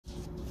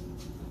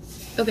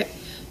Okay,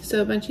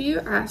 so a bunch of you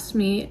asked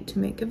me to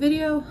make a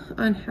video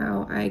on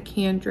how I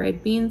can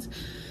dried beans,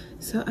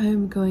 so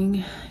I'm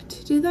going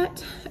to do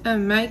that.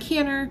 My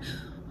canner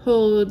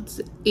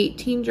holds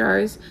 18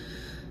 jars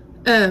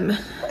of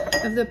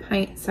the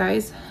pint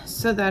size,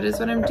 so that is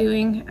what I'm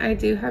doing. I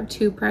do have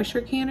 2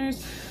 pressure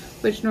canners,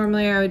 which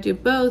normally I would do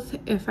both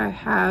if I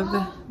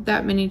have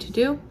that many to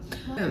do.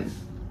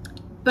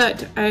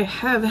 But I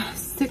have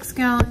 6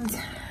 gallons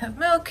of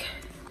milk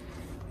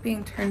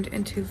being turned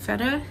into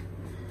feta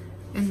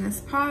in this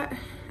pot,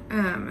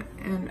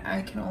 and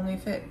I can only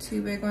fit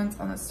 2 big ones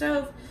on the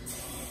stove.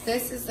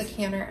 This is the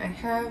canner I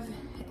have.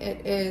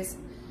 It is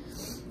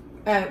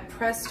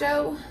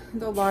Presto,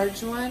 the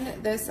large one.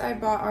 This I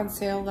bought on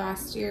sale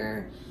last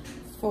year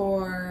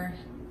for,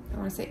 I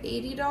want to say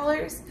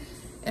 $80,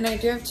 and I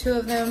do have 2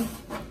 of them.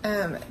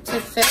 To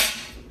fit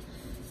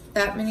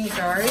that many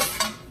jars,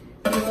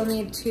 you will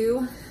need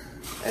 2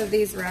 of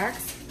these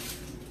racks.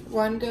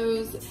 One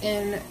goes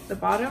in the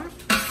bottom,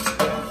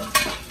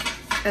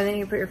 and then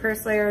you put your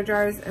first layer of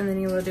jars, and then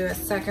you will do a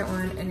second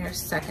one in your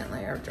second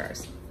layer of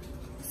jars.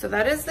 So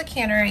that is the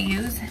canner I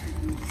use,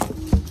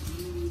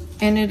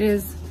 and it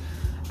is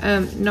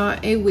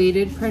not a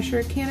weighted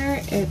pressure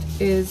canner. It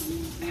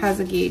has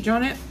a gauge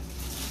on it.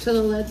 So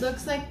the lid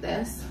looks like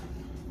this.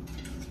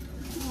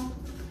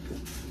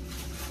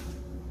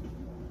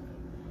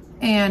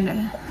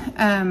 And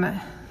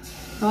the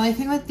only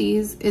thing with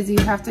these is you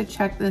have to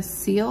check the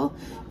seal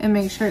and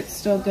make sure it's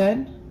still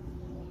good.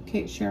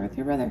 Okay, share with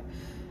your brother.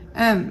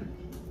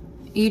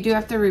 You do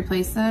have to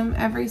replace them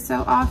every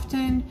so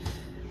often.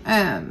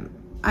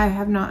 I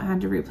have not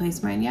had to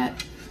replace mine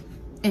yet.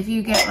 If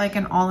you get like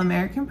an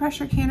all-American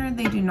pressure canner,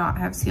 they do not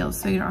have seals,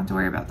 so you don't have to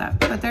worry about that.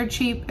 But they're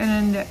cheap,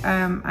 and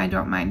I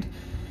don't mind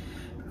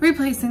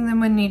replacing them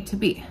when need to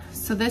be.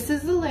 So this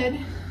is the lid.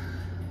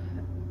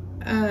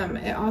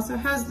 It also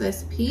has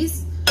this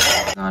piece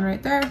on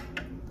right there.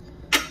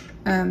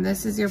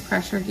 This is your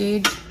pressure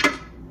gauge.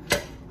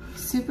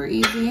 Super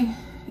easy.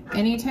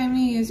 Anytime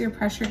you use your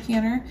pressure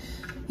canner,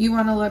 you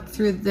want to look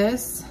through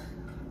this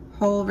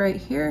hole right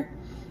here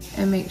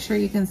and make sure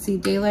you can see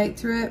daylight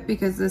through it,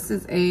 because this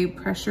is a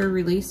pressure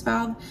release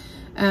valve.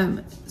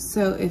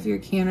 So if your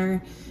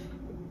canner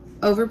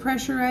over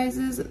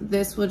pressurizes,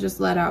 this will just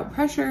let out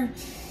pressure.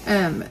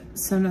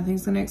 So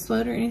nothing's gonna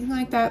explode or anything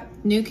like that.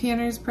 New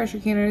canners, pressure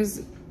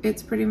canners,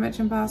 it's pretty much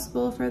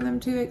impossible for them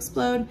to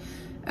explode.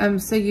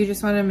 So you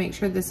just wanna make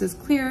sure this is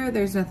clear,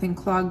 there's nothing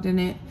clogged in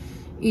it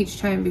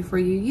each time before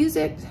you use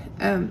it.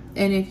 And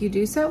if you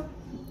do so,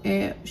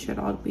 it should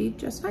all be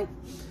just fine.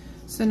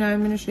 So now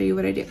I'm gonna show you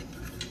what I do.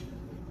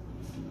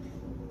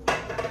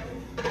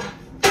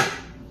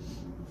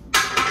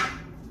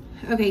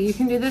 Okay, you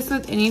can do this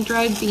with any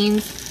dried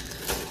beans.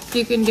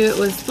 You can do it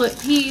with split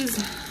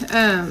peas.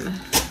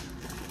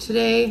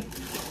 Today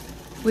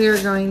we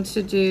are going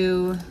to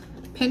do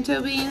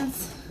pinto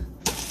beans,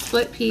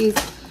 split peas,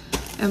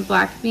 and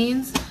black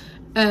beans.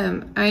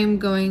 I'm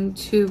going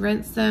to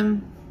rinse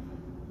them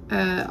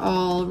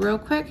all real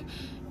quick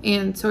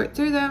and sort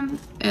through them,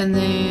 and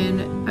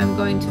then I'm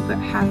going to put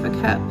half a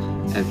cup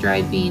of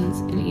dried beans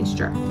in each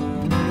jar.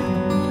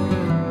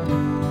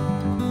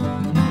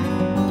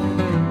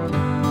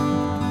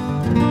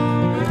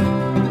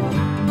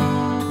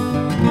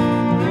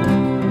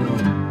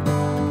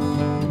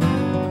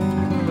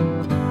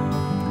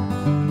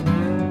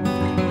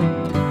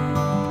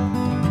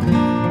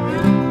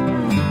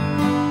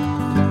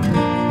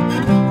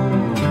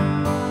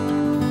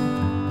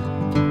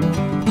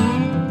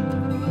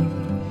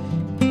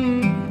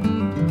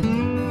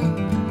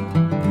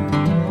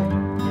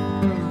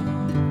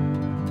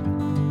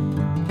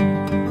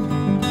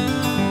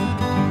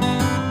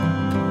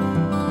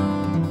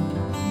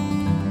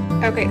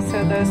 Okay,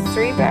 so those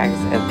 3 bags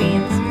of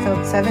beans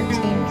filled 17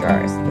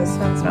 jars. This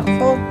one's not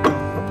full,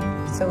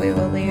 so we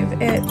will leave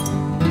it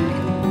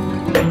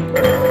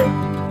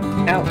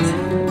out.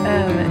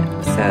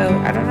 So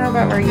I don't know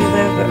about where you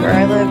live, but where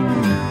I live,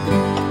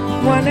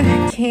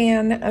 1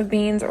 can of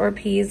beans or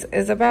peas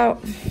is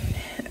about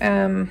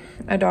 $1.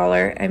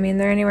 I mean,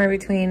 they're anywhere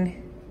between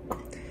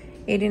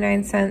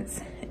 89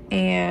 cents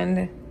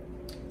and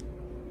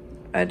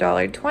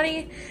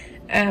 $1.20.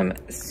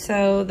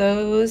 So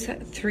those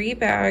 3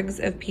 bags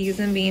of peas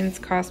and beans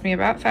cost me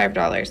about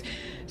 $5.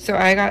 So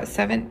I got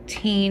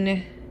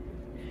 17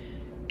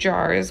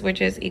 jars,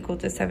 which is equal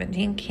to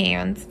 17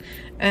 cans,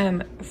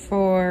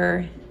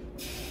 for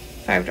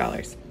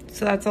 $5.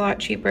 So that's a lot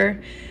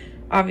cheaper,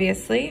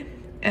 obviously.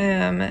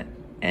 And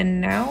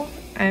now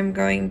I'm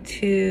going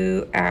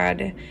to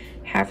add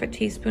half a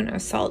teaspoon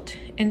of salt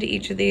into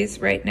each of these.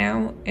 Right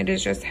now, it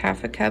is just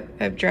half a cup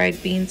of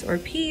dried beans or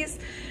peas.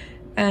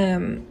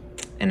 And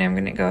I'm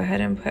gonna go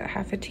ahead and put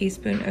half a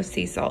teaspoon of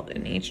sea salt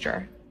in each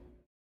jar.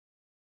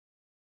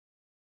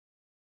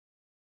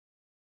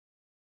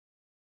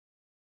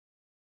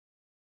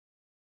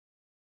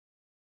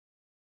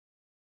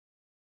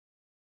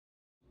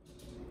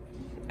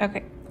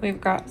 Okay, we've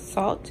got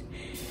salt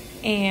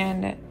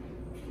and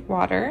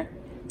water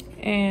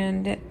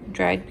and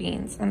dried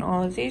beans in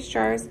all of these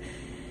jars.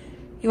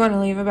 You want to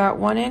leave about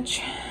 1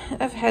 inch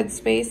of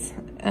headspace,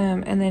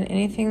 and then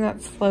anything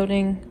that's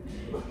floating,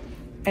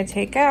 I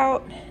take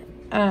out.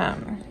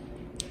 Then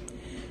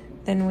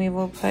we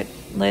will put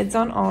lids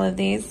on all of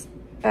these.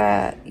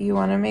 You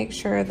want to make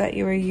sure that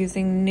you are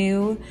using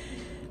new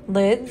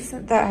lids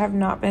that have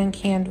not been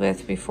canned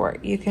with before.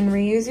 You can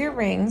reuse your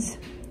rings,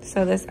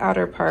 so this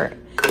outer part,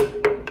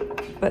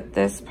 but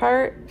this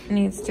part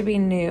needs to be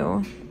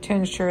new to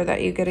ensure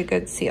that you get a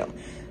good seal.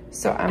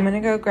 So I'm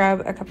gonna go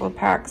grab a couple of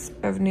packs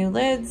of new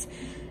lids.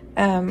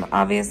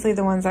 Obviously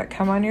the ones that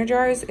come on your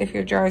jars, if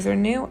your jars are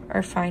new,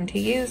 are fine to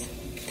use.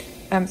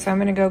 So I'm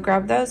gonna go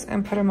grab those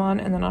and put them on,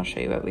 and then I'll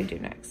show you what we do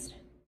next.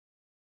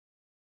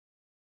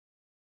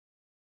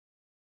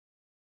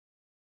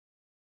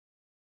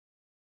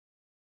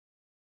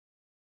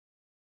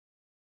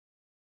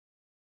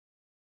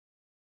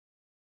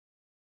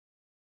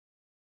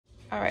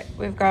 All right,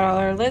 we've got all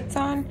our lids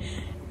on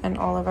and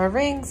all of our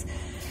rings.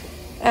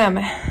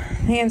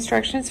 The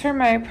instructions for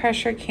my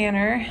pressure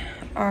canner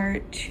are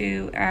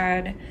to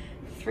add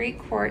 3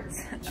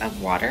 quarts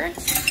of water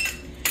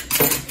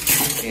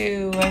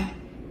to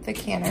the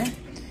canner.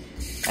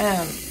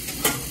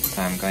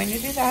 So I'm going to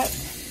do that.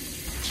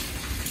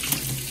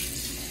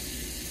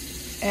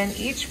 And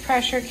each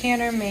pressure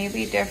canner may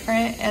be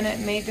different, and it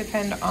may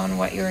depend on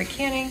what you are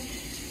canning.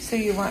 So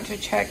you want to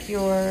check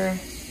your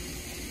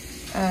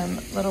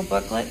little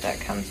booklet that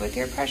comes with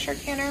your pressure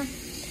canner,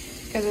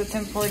 because it's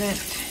important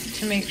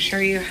to make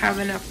sure you have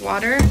enough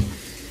water,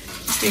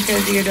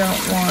 because you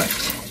don't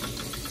want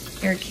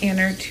your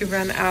canner to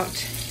run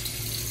out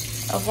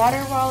of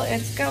water while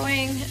it's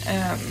going.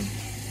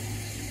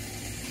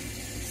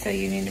 So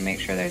you need to make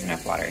sure there's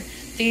enough water.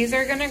 These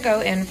are gonna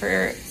go in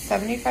for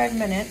 75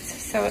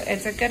 minutes, so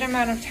it's a good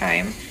amount of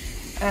time,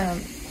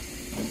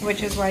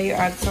 which is why you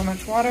add so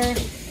much water,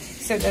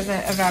 so it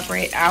doesn't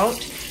evaporate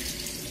out.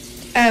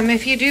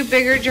 If you do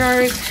bigger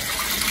jars,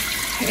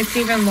 it's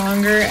even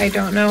longer. I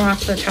don't know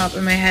off the top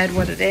of my head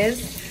what it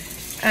is.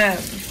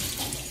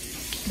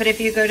 But if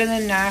you go to the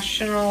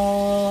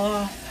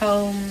National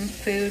Home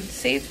Food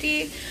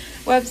Safety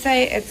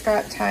website, it's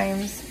got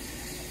times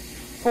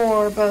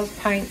for both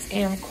pints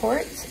and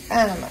quarts.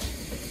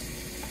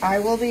 I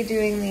will be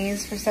doing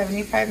these for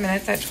 75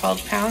 minutes at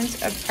 12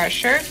 pounds of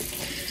pressure.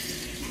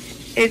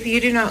 If you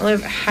do not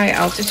live high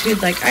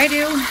altitude like I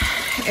do,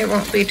 it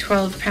won't be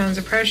 12 pounds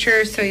of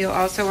pressure, so you'll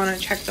also want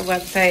to check the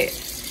website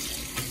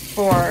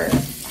for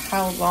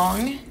how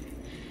long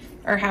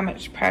or how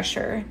much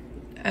pressure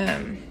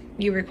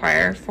you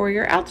require for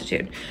your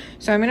altitude.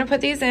 So I'm going to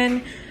put these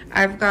in.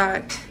 I've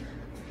got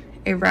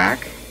a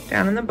rack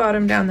down in the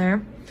bottom down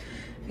there,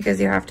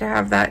 because you have to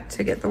have that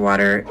to get the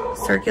water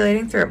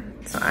circulating through.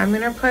 So I'm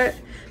going to put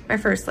my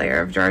first layer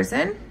of jars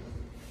in.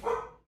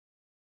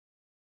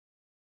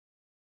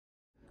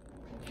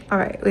 All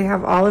right, we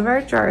have all of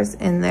our jars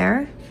in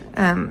there.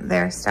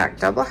 They're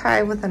stacked double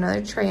high with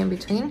another tray in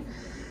between.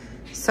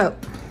 So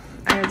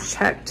I have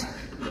checked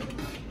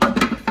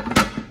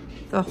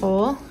the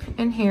hole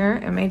in here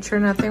and made sure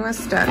nothing was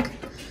stuck.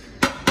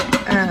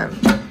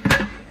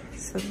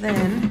 So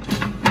then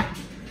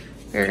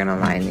we're gonna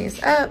line these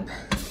up.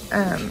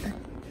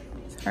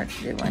 It's hard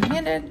to do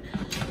one-handed,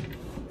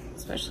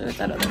 especially with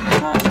that other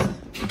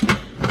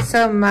pot.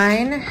 So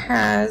mine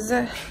has,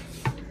 let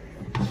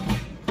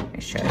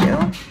me show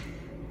you.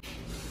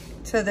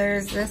 So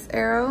there's this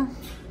arrow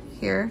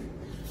here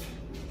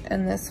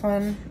and this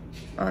one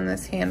on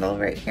this handle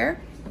right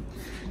here.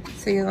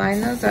 So you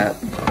line those up.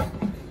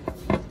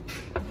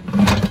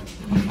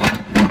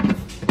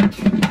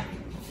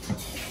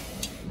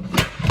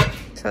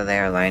 So they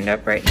are lined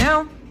up right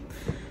now.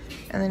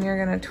 And then you're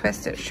gonna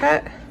twist it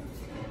shut.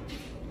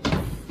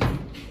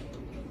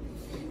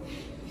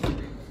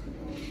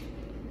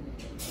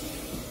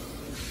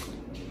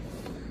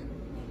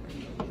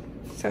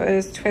 So it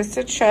is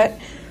twisted shut.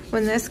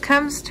 When this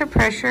comes to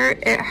pressure,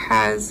 it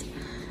has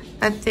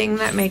a thing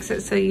that makes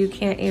it so you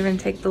can't even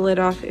take the lid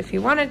off if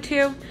you wanted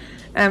to.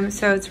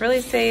 So it's really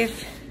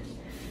safe.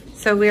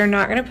 So we are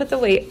not gonna put the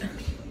weight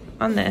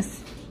on this.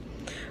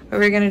 What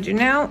we're gonna do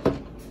now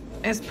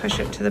is push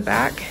it to the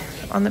back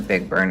on the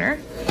big burner.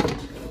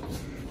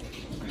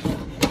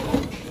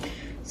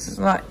 This is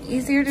a lot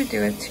easier to do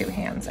with 2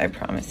 hands, I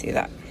promise you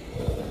that.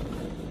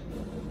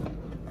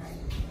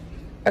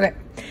 Okay,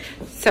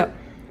 so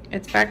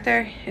it's back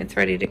there, it's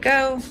ready to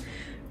go.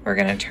 We're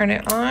gonna turn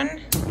it on,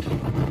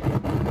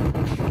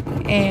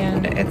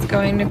 and it's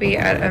going to be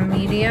at a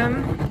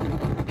medium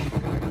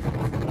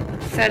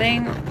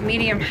setting,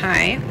 medium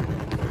high.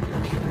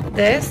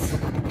 This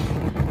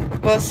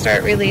will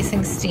start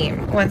releasing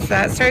steam. Once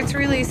that starts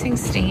releasing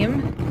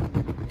steam,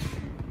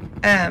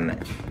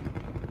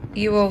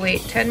 you will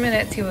wait 10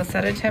 minutes. You will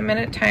set a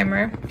 10-minute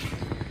timer,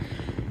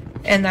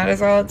 and that is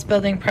all it's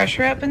building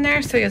pressure up in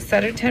there. So you'll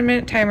set a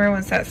 10-minute timer.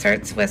 Once that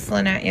starts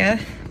whistling at you,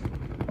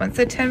 once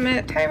the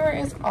 10-minute timer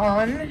is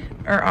on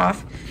or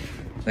off,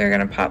 we're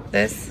gonna pop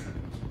this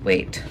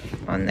weight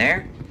on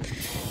there,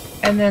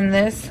 and then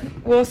this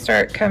will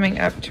start coming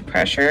up to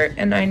pressure,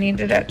 and I need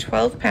it at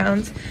 12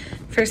 pounds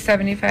for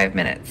 75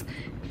 minutes.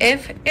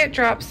 If it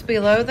drops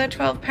below the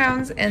 12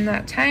 pounds in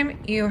that time,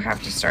 you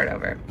have to start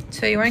over.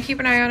 So you want to keep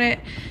an eye on it.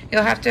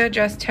 You'll have to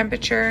adjust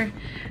temperature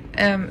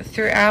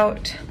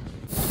throughout.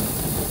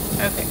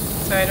 Okay,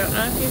 so I don't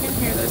know if you can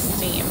hear the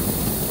steam,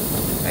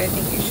 but I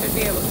think you should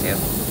be able to.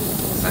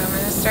 So I'm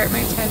going to start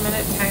my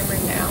 10-minute timer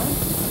now.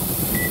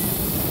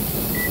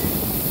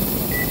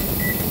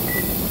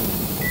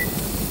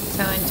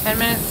 So in 10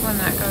 minutes when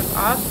that goes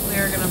off, we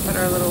are going to put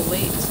our little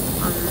weight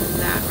on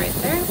that right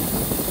there.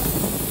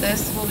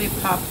 This will be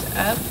popped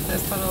up,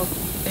 this little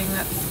thing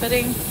that's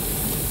spitting,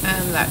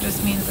 and that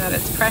just means that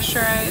it's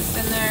pressurized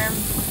in there.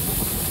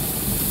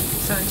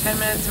 So in 10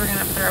 minutes we're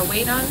going to put our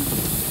weight on,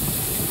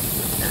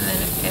 and then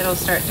it'll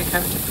start to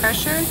come to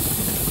pressure.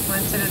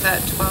 Once it is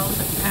at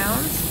 12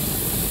 pounds,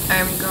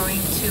 I'm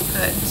going to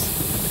put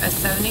a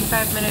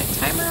 75-minute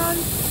timer on,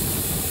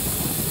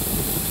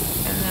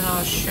 and then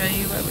I'll show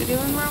you what we do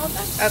when we're all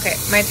done. Okay,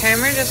 my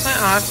timer just went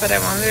off, but I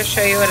wanted to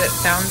show you what it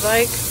sounds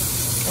like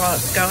while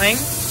it's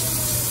going.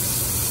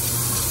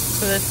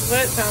 So this is what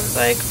it sounds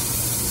like.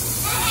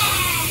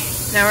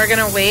 Now we're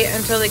gonna wait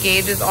until the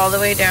gauge is all the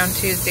way down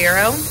to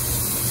 0.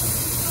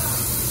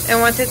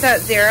 And once it's at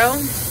 0,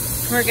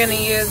 we're gonna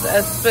use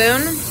a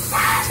spoon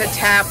to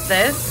tap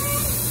this.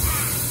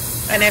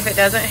 And if it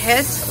doesn't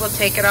hiss, we'll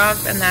take it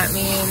off, and that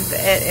means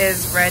it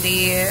is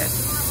ready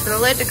for the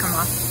lid to come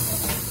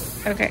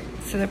off. Okay,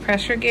 so the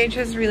pressure gauge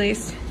has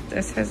released.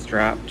 This has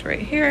dropped right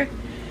here.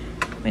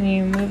 When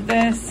you move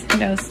this,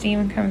 no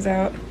steam comes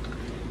out.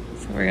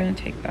 So we're gonna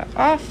take that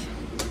off.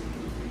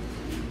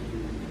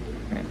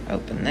 We're gonna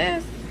open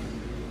this,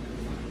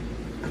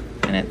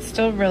 and it's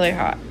still really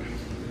hot.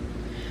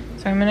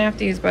 So I'm gonna have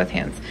to use both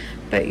hands,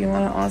 but you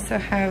wanna also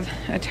have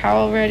a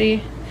towel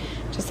ready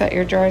to set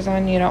your jars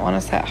on. You don't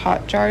wanna set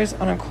hot jars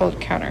on a cold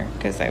counter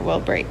because they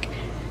will break.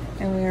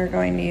 And we are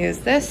going to use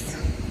this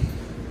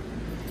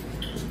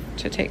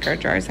to take our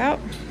jars out.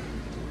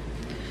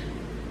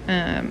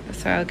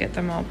 So I'll get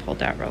them all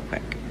pulled out real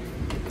quick.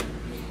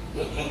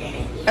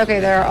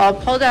 Okay, they're all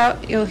pulled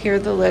out. You'll hear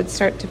the lid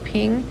start to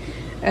ping.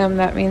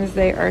 That means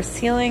they are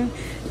sealing.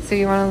 So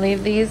you want to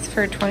leave these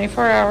for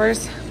 24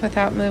 hours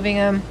without moving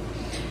them.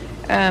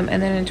 And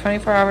then in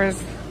 24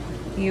 hours,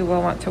 you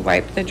will want to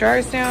wipe the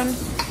jars down,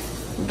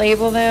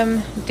 label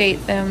them,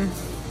 date them.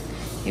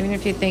 Even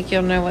if you think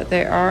you'll know what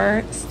they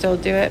are, still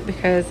do it,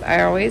 because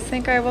I always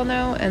think I will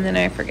know and then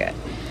I forget.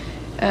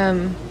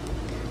 And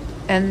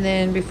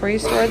then before you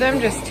store them,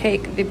 just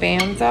take the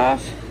bands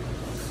off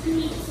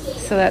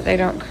so that they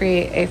don't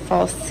create a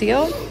false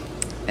seal,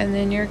 and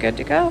then you're good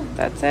to go.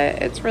 That's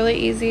it. It's really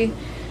easy.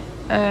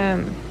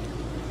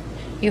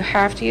 You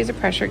have to use a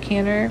pressure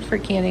canner for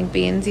canning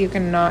beans. You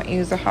cannot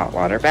use a hot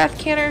water bath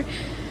canner.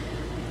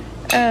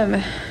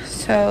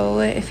 So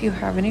if you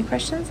have any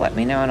questions, let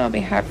me know and I'll be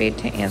happy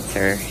to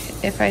answer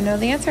if I know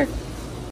the answer.